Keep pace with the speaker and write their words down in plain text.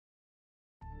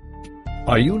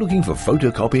Are you looking for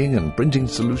photocopying and printing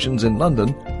solutions in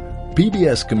London?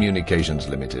 PBS Communications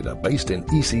Ltd are based in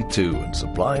EC2 and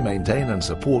supply, maintain and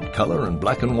support colour and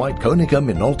black and white Konica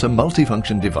Minolta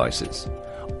multifunction devices.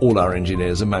 All our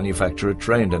engineers are manufacturer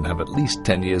trained and have at least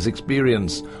 10 years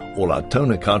experience. All our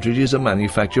toner cartridges are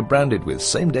manufacturer branded with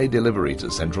same-day delivery to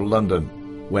central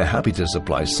London. We're happy to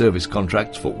supply service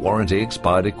contracts for warranty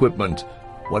expired equipment.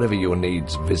 Whatever your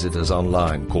needs, visit us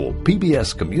online. Call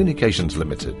PBS Communications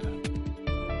Ltd.